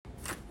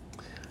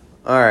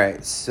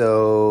Alright,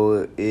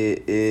 so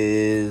it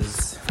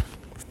is...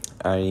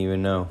 I don't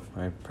even know.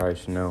 I probably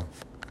should know.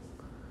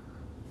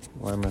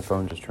 Why did my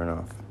phone just turn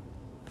off?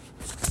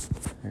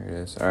 There it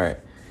is.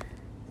 Alright.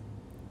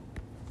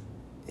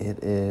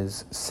 It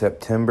is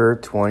September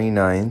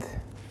 29th,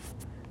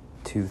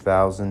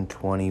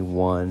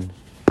 2021.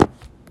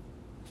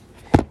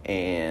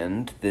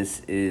 And this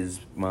is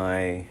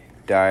my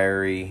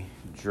diary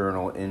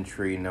journal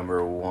entry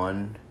number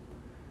 1.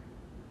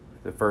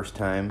 The first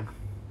time.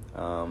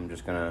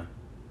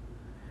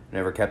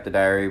 Never kept a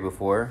diary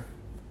before.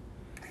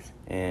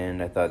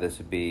 And I thought this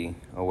would be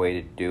a way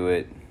to do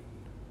it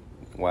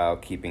while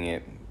keeping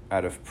it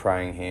out of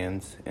prying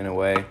hands in a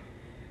way.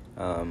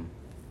 I'm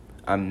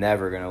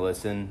never going to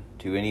listen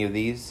to any of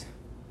these,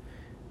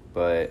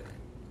 but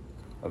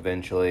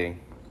eventually,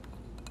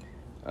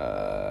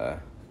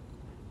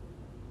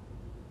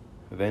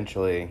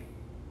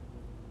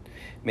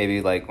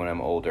 maybe like when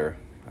I'm older,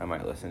 I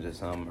might listen to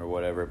some or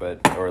whatever,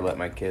 or let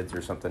my kids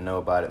or something know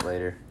about it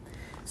later.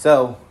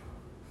 So,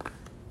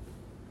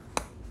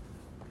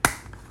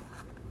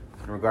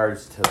 in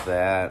regards to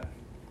that,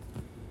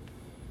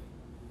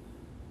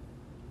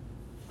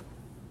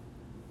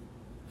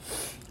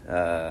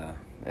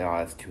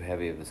 that's too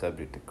heavy of a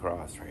subject to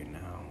cross right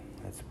now.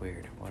 That's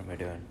weird. What am I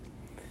doing?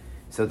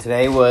 So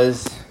today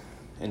was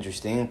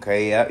interesting.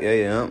 Okay, yep.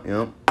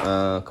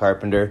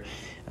 Carpenter,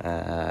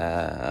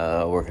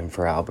 working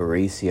for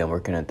Alberici. I'm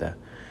working at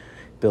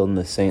building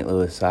the St.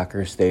 Louis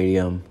soccer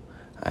stadium.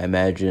 I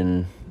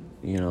imagine,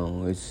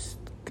 looks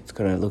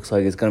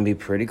like it's gonna be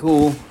pretty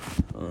cool.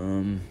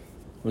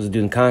 Was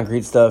doing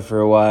concrete stuff for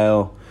a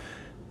while.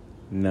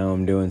 Now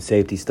I'm doing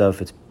safety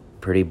stuff. It's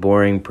pretty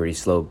boring, pretty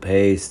slow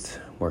paced.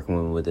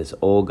 Working with this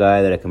old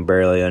guy that I can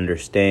barely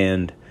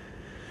understand.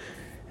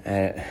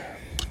 But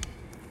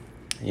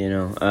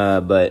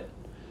it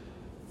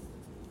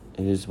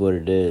is what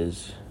it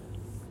is.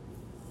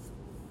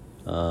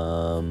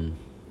 I'm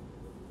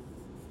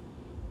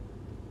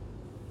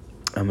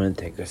gonna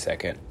take a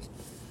second.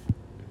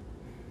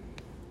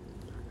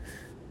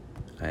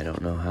 I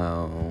don't know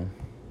how.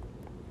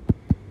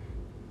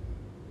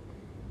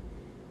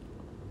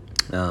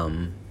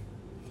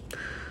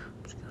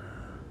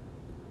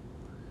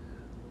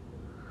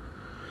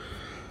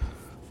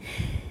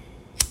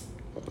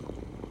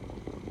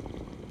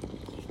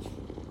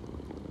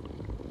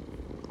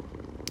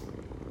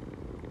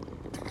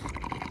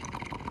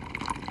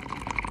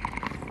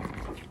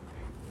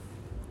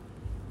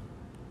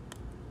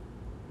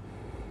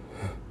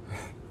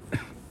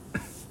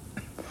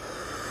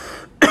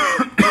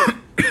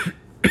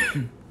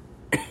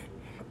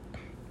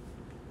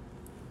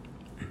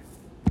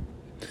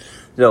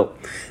 So,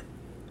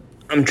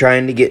 I'm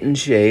trying to get in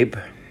shape.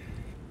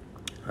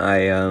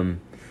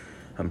 I'm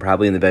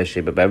probably in the best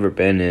shape I've ever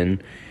been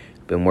in.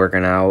 Been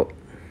working out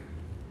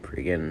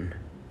freaking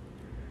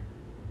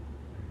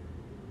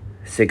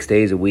 6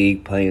 days a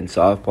week, playing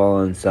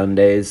softball on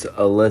Sundays.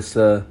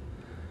 Alyssa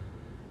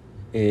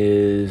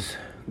is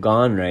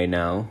gone right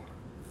now.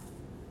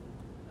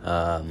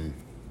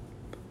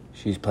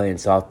 She's playing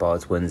softball.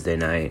 It's Wednesday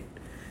night.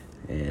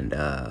 And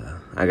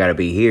I gotta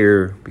be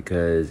here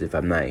because if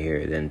I'm not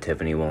here, then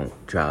Tiffany won't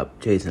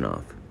drop Jason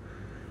off.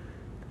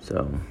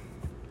 So,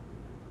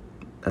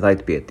 I'd like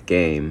to be at the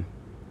game,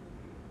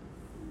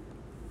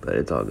 but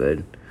it's all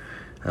good.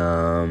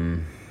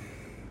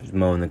 Just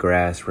mowing the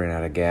grass, ran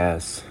out of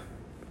gas,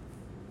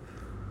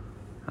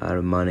 out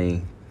of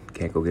money,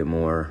 can't go get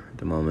more at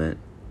the moment.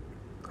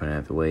 Gonna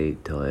have to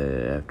wait till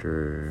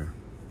after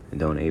I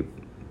donate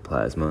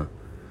plasma.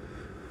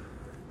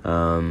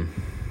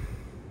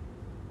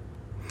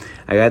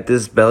 I got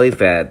this belly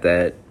fat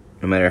that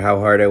no matter how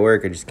hard I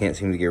work, I just can't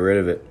seem to get rid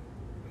of it.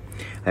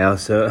 I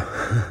also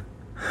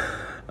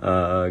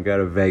got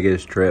a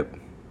Vegas trip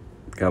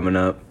coming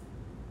up.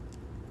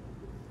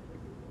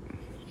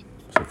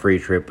 It's a free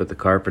trip with the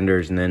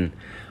Carpenters, and then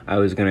I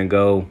was going to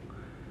go,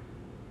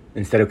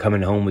 instead of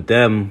coming home with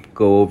them,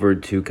 go over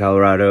to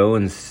Colorado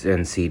and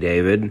see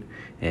David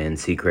and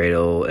see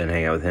Cradle and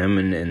hang out with him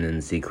and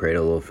then see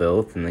Cradle of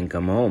Filth and then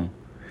come home.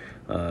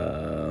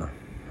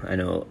 I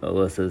know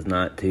Alyssa's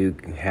not too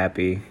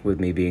happy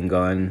with me being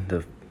gone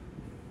the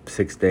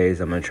 6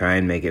 days. I'm going to try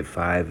and make it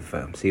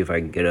 5. See if I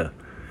can get a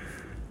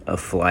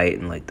flight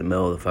in like the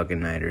middle of the fucking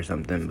night or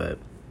something. But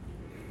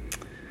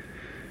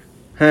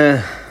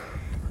I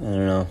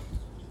don't know.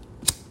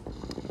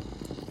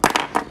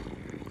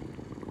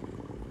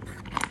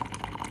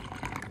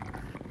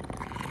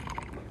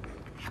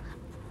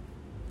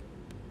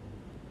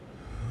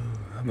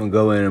 I'm going to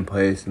go in and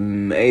play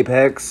some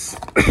Apex.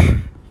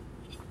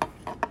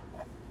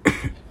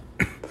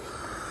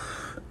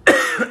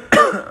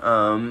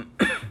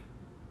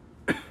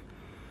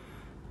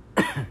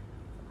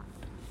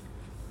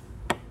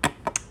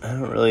 I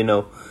don't really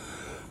know,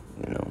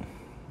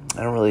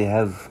 I don't really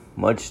have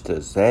much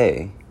to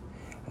say.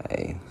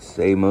 I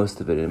say most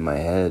of it in my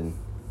head,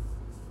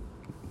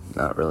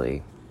 not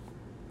really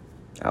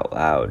out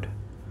loud.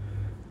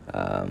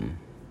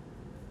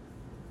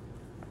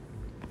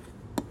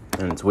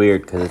 And it's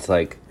weird because it's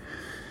like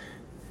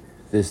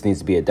this needs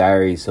to be a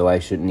diary, so I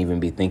shouldn't even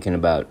be thinking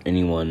about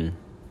anyone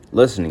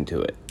listening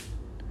to it.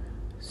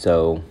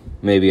 So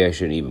maybe I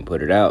shouldn't even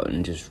put it out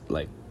and just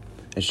I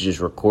should just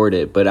record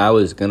it. But I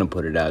was going to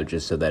put it out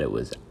just so that it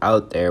was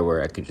out there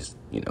where I could just,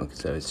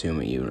 because I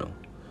assume it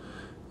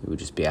would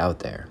just be out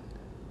there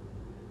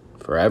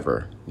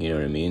forever. You know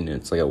what I mean?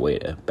 It's like a way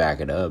to back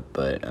it up,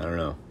 but I don't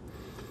know.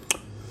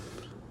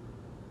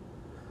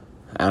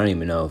 I don't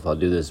even know if I'll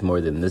do this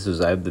more than this.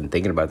 I've been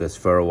thinking about this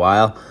for a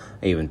while.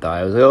 I even thought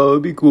I was like,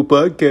 it'd be a cool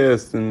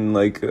podcast, and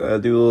I'll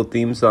do a little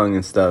theme song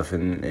and stuff.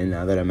 And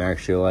now that I'm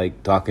actually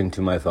talking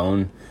to my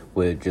phone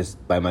with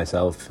just by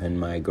myself in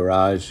my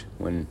garage,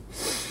 when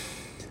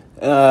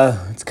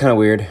it's kind of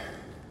weird,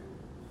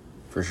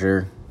 for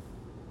sure.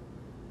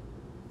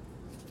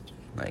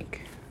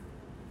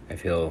 I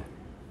feel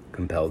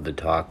compelled to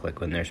talk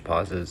when there's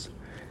pauses.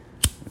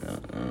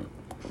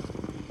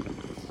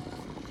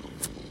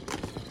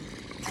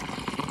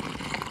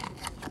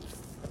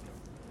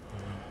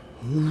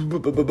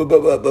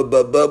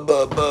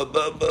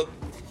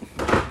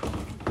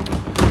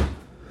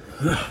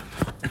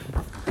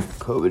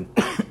 COVID.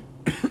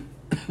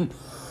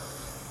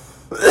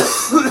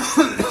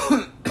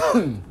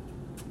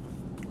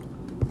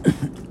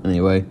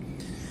 Anyway,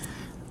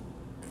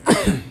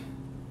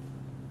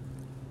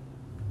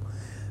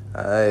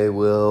 I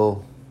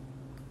will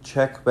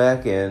check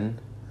back in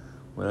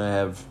when I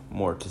have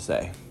more to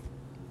say.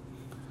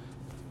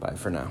 Bye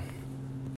for now.